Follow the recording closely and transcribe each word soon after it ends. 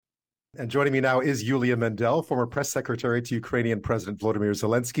And joining me now is Iuliia Mendel, former press secretary to Ukrainian President Volodymyr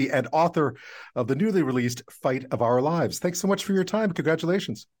Zelenskyy and author of the newly released Fight of Our Lives. Thanks so much for your time.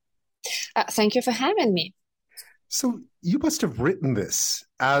 Congratulations. Thank you for having me. So you must have written this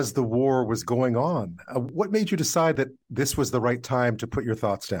as the war was going on. What made you decide that this was the right time to put your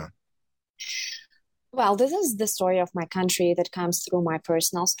thoughts down? Well, this is the story of my country that comes through my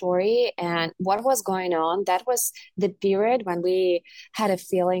personal story. And what was going on, that was the period when we had a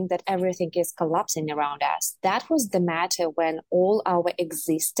feeling that everything is collapsing around us. That was the matter when all our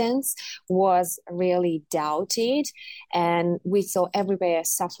existence was really doubted. And we saw everywhere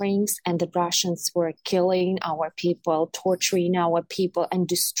sufferings, and the Russians were killing our people, torturing our people, and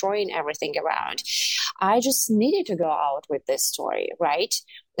destroying everything around. I just needed to go out with this story, right?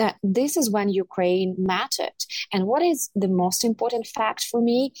 This is when Ukraine mattered. And what is the most important fact for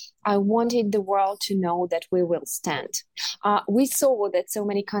me? I wanted the world to know that we will stand. We saw that so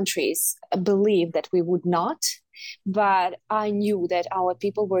many countries believed that we would not, but I knew that our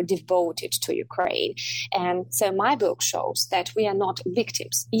people were devoted to Ukraine. And so my book shows that we are not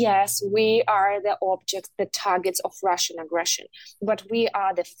victims. Yes, we are the objects, the targets of Russian aggression, but we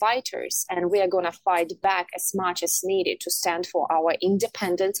are the fighters, and we are going to fight back as much as needed to stand for our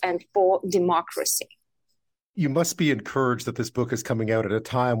independence and for democracy. You must be encouraged that this book is coming out at a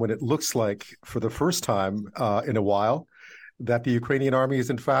time when it looks like, for the first time in a while, that the Ukrainian army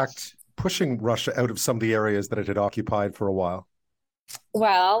is in fact pushing Russia out of some of the areas that it had occupied for a while.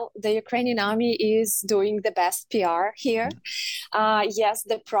 Well, the Ukrainian army is doing the best PR here. Yes,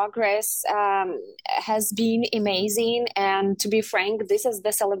 the progress has been amazing. And to be frank, this is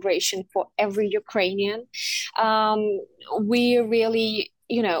the celebration for every Ukrainian. We really,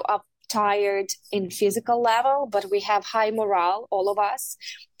 are tired in physical level, but we have high morale, all of us.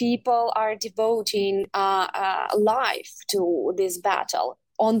 People are devoting life to this battle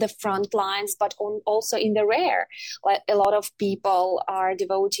on the front lines, but also in the rear. Like, a lot of people are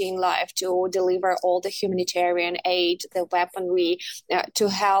devoting life to deliver all the humanitarian aid, the weaponry, to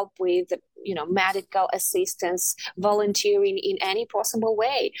help with medical assistance, volunteering in any possible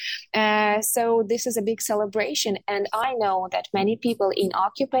way. So this is a big celebration. And I know that many people in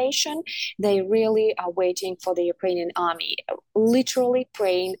occupation, they really are waiting for the Ukrainian army, literally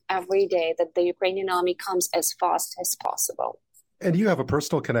praying every day that the Ukrainian army comes as fast as possible. And you have a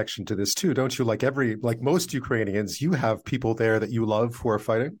personal connection to this too, don't you? Like most Ukrainians, you have people there that you love who are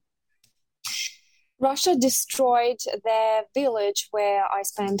fighting. Russia destroyed the village where I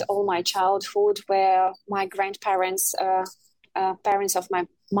spent all my childhood, where my grandparents, parents of my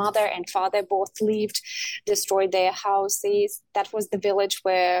mother and father both lived, destroyed their houses. That was the village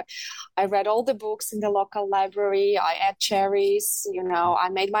where I read all the books in the local library. I ate cherries, I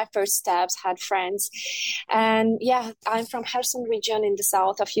made my first steps, had friends. And yeah, I'm from Kherson region in the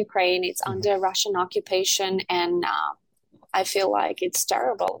south of Ukraine. It's under Russian occupation, and I feel like it's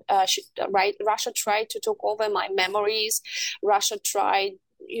terrible. Russia tried to take over my memories. Russia tried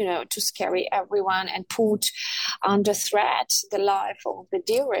to scare everyone and put under threat the life of the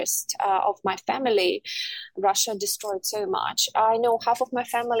dearest of my family. Russia destroyed so much. I know half of my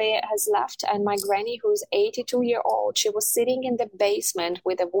family has left, and my granny, who's 82-year-old, she was sitting in the basement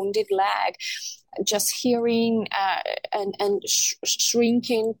with a wounded leg, just hearing and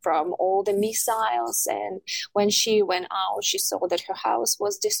shrinking from all the missiles. And when she went out, she saw that her house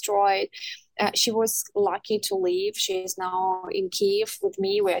was destroyed. She was lucky to leave. She is now in Kyiv with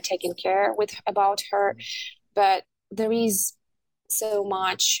me. We are taking care about her. But there is so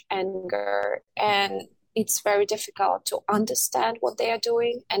much anger, and it's very difficult to understand what they are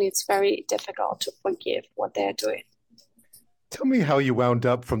doing, and it's very difficult to forgive what they are doing. Tell me how you wound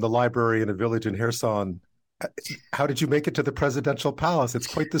up from the library in a village in Kherson. How did you make it to the presidential palace? It's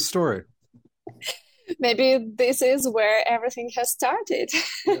quite the story. Maybe this is where everything has started.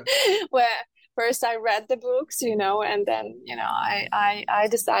 Yeah. Where first I read the books, and then, I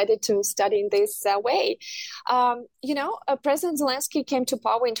decided to study in this way. President Zelenskyy came to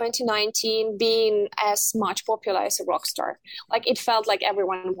power in 2019 being as much popular as a rock star. Like, it felt like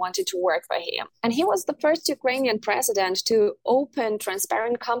everyone wanted to work for him. And he was the first Ukrainian president to open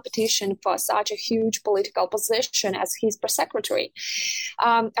transparent competition for such a huge political position as his press secretary.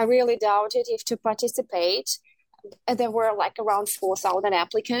 I really doubted if to participate. There were around 4,000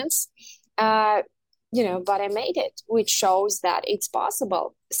 applicants. But I made it, which shows that it's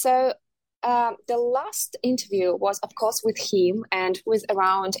possible. So the last interview was, of course, with him and with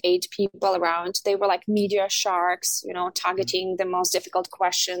around 8 people around. They were like media sharks, targeting the most difficult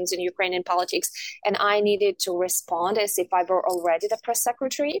questions in Ukrainian politics. And I needed to respond as if I were already the press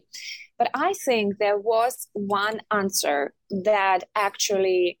secretary. But I think there was one answer that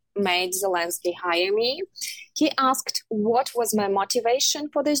actually made Zelenskyy hire me. He asked what was my motivation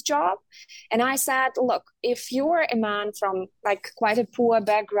for this job. And I said, look, if you are a man from like quite a poor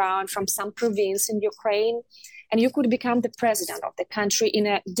background from some province in Ukraine, and you could become the president of the country in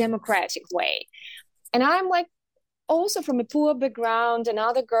a democratic way. And I'm like, also from a poor background,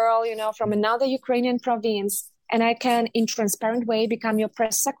 another girl, from another Ukrainian province, and I can, in transparent way, become your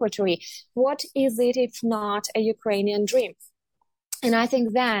press secretary. What is it if not a Ukrainian dream? And I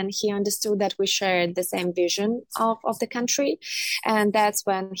think then he understood that we shared the same vision of the country. And that's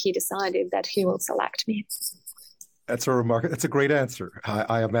when he decided that he will select me. That's a great answer,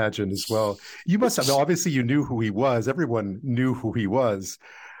 I imagine, as well. You must have, obviously you knew who he was. Everyone knew who he was.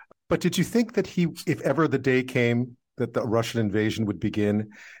 But did you think that if ever the day came that the Russian invasion would begin,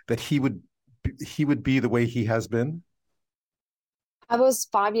 that he would be the way he has been? I was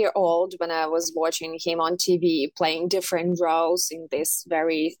 5-year-old when I was watching him on TV playing different roles in this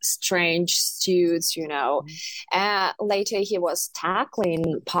very strange suits, Later he was tackling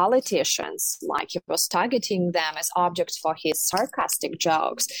politicians, like he was targeting them as objects for his sarcastic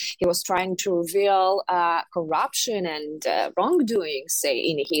jokes. He was trying to reveal corruption and wrongdoings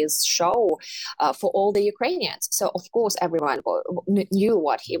in his show for all the Ukrainians. So, of course, everyone knew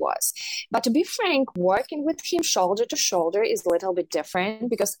what he was. But to be frank, working with him shoulder to shoulder is a little bit different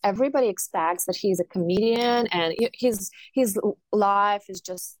because everybody expects that he's a comedian and his life is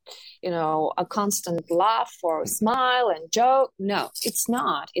just, a constant laugh or smile and joke. No, it's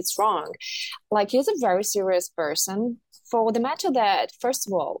not. It's wrong. Like, he's a very serious person. For the matter that, first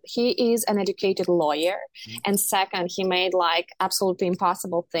of all, he is an educated lawyer. And second, he made absolutely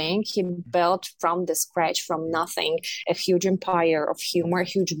impossible thing. He built from the scratch, from nothing, a huge empire of humor,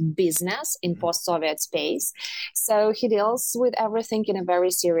 huge business in post-Soviet space. So he deals with everything in a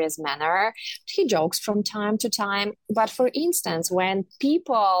very serious manner. He jokes from time to time. But for instance, when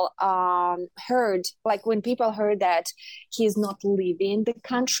people heard that he's not leaving the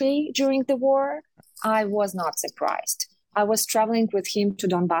country during the war, I was not surprised. I was traveling with him to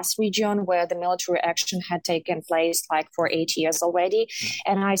Donbas region where the military action had taken place for 8 years already.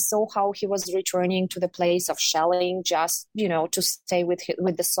 And I saw how he was returning to the place of shelling just, to stay with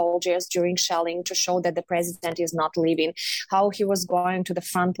the soldiers during shelling to show that the president is not leaving, how he was going to the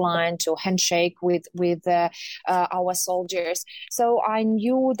front line to handshake with our soldiers. So I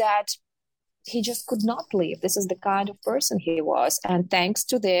knew that he just could not leave. This is the kind of person he was. And thanks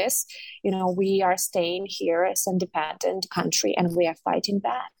to this, we are staying here as an independent country and we are fighting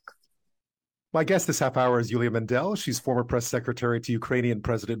back. My guest this half hour is Iuliia Mendel. She's former press secretary to Ukrainian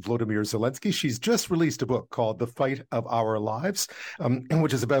President Volodymyr Zelenskyy. She's just released a book called The Fight of Our Lives,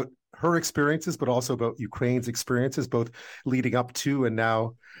 which is about her experiences, but also about Ukraine's experiences, both leading up to and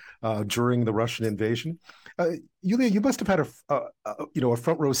now during the Russian invasion. Iuliia, you must have had a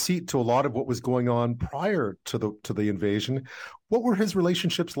front row seat to a lot of what was going on prior to the invasion. What were his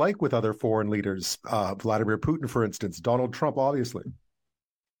relationships like with other foreign leaders? Vladimir Putin, for instance, Donald Trump, obviously.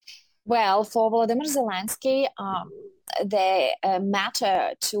 Well, for Volodymyr Zelenskyy, the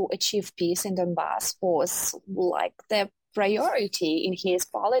matter to achieve peace in Donbas was the priority in his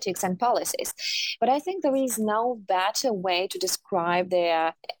politics and policies. But I think there is no better way to describe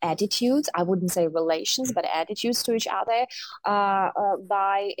their attitudes, I wouldn't say relations, but attitudes to each other,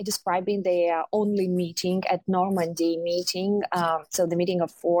 by describing their only meeting at Normandy meeting. So the meeting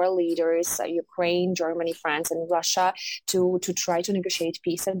of 4 leaders, Ukraine, Germany, France, and Russia, to try to negotiate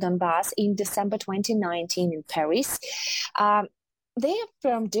peace at Donbas in December 2019 in Paris. They are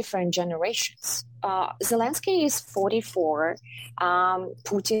from different generations. Zelenskyy is 44.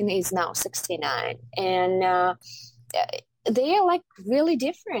 Putin is now 69. And they are really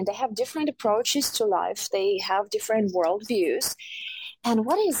different. They have different approaches to life. They have different worldviews. And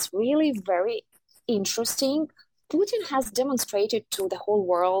what is really very interesting, Putin has demonstrated to the whole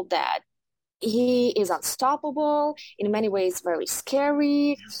world that he is unstoppable, in many ways very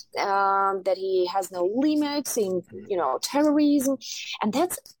scary, that he has no limits in, terrorism. And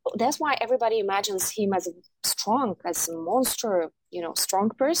that's why everybody imagines him as a monster, strong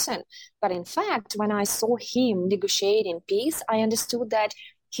person. But in fact, when I saw him negotiating peace, I understood that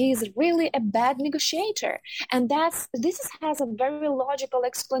he is really a bad negotiator. And this has a very logical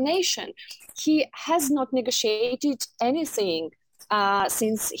explanation. He has not negotiated anything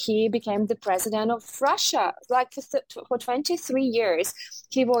since he became the president of Russia. For 23 years,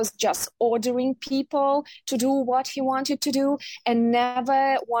 he was just ordering people to do what he wanted to do and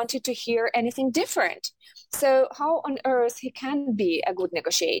never wanted to hear anything different. So how on earth he can be a good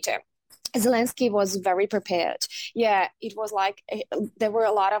negotiator? Zelensky was very prepared. Yeah, it was like there were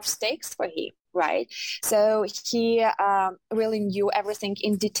a lot of stakes for him, right? So he really knew everything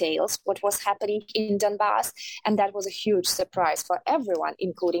in details, what was happening in Donbass, and that was a huge surprise for everyone,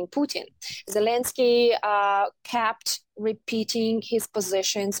 including Putin. Zelensky kept repeating his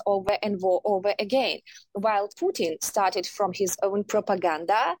positions over and over again, while Putin started from his own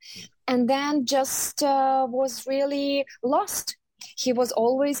propaganda and then just was really lost. He was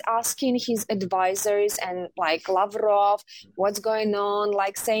always asking his advisors and like Lavrov, what's going on,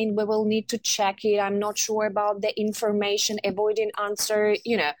 like saying we will need to check it. I'm not sure about the information, avoiding answer,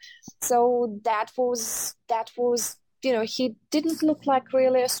 So that was, he didn't look like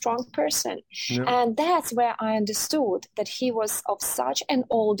really a strong person. Yeah. And that's where I understood that he was of such an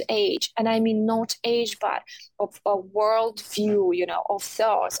old age. And I mean, not age, but of a worldview, of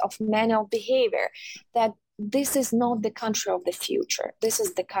thoughts, of manner of behavior, that this is not the country of the future. This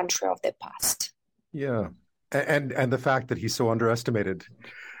is the country of the past. Yeah. And the fact that he so underestimated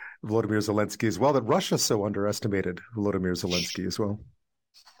Volodymyr Zelenskyy as well, that Russia so underestimated Volodymyr Zelenskyy as well.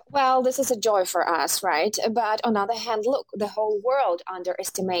 Well, this is a joy for us, right? But on the other hand, look, the whole world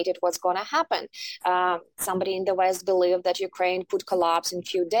underestimated what's going to happen. Somebody in the West believed that Ukraine could collapse in a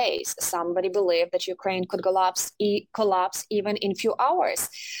few days. Somebody believed that Ukraine could collapse even in a few hours,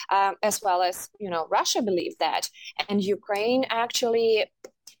 as well as, Russia believed that. And Ukraine actually...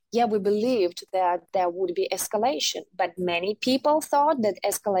 Yeah, we believed that there would be escalation, but many people thought that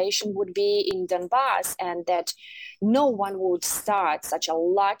escalation would be in Donbass and that no one would start such a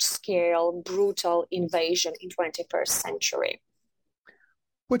large-scale, brutal invasion in 21st century.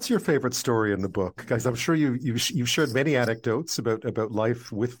 What's your favorite story in the book? Guys, I'm sure you've shared many anecdotes about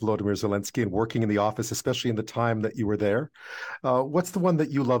life with Volodymyr Zelenskyy and working in the office, especially in the time that you were there. What's the one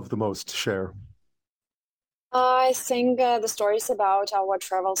that you love the most to share? I think the stories about our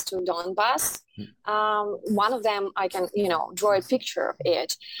travels to Donbass. One of them, I can, draw a picture of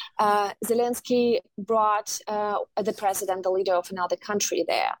it. Zelensky brought the president, the leader of another country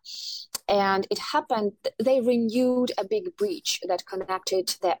there. And it happened, they renewed a big bridge that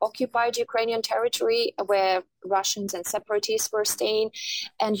connected the occupied Ukrainian territory where Russians and separatists were staying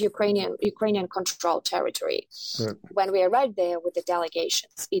and Ukrainian controlled territory. Right. When we arrived there with the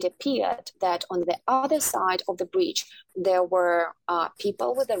delegations, it appeared that on the other side of the bridge, there were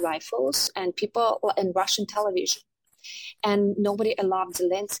people with the rifles and people in Russian television. And nobody allowed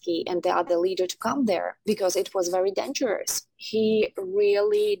Zelensky and the other leader to come there because it was very dangerous. He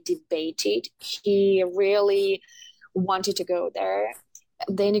really debated. He really wanted to go there.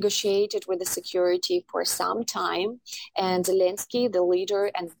 They negotiated with the security for some time, and Zelensky, the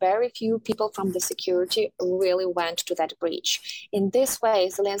leader, and very few people from the security really went to that bridge. In this way,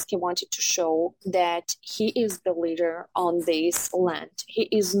 Zelensky wanted to show that he is the leader on this land. He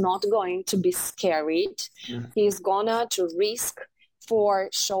is not going to be scared. He's gonna to risk for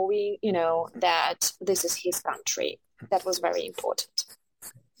showing, that this is his country. That was very important.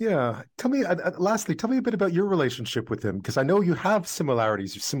 Yeah. Tell me, lastly, tell me a bit about your relationship with him, because I know you have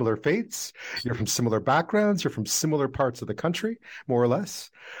similarities, similar faiths, you're from similar backgrounds, you're from similar parts of the country, more or less.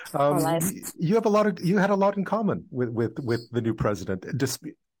 More or less. You had a lot in common with the new president. Just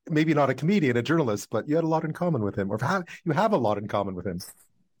maybe not a comedian, a journalist, but you had a lot in common with him, or you have a lot in common with him.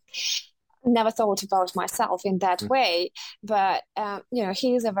 Never thought about myself in that way, but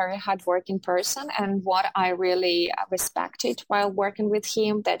he is a very hardworking person, and what I really respected while working with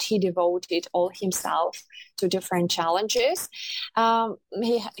him, that he devoted all himself to different challenges.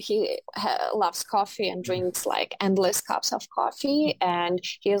 He loves coffee and drinks like endless cups of coffee, and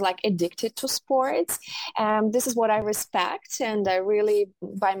he is like addicted to sports. This is what I respect, and I really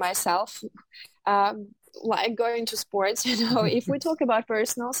by myself like going to sports, if we talk about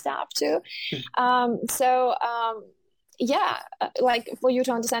personal stuff too. Like for you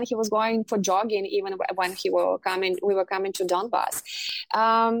to understand, he was going for jogging even when we were coming to Donbass.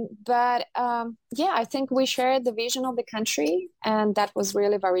 I think we shared the vision of the country, and that was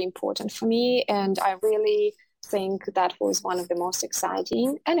really very important for me. And I really think that was one of the most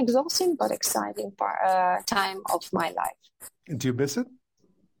exciting and exhausting, but exciting time of my life. Do you miss it?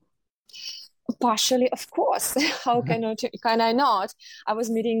 Partially, of course. How can I not? I was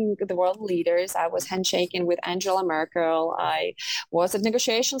meeting the world leaders. I was handshaking with Angela Merkel. I was at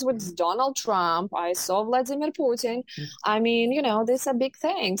negotiations with Donald Trump. I saw Vladimir Putin. I mean, these are big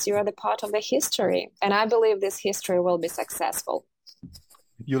things. You are the part of the history. And I believe this history will be successful.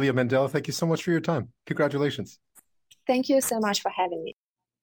 Iuliia Mendel, thank you so much for your time. Congratulations. Thank you so much for having me.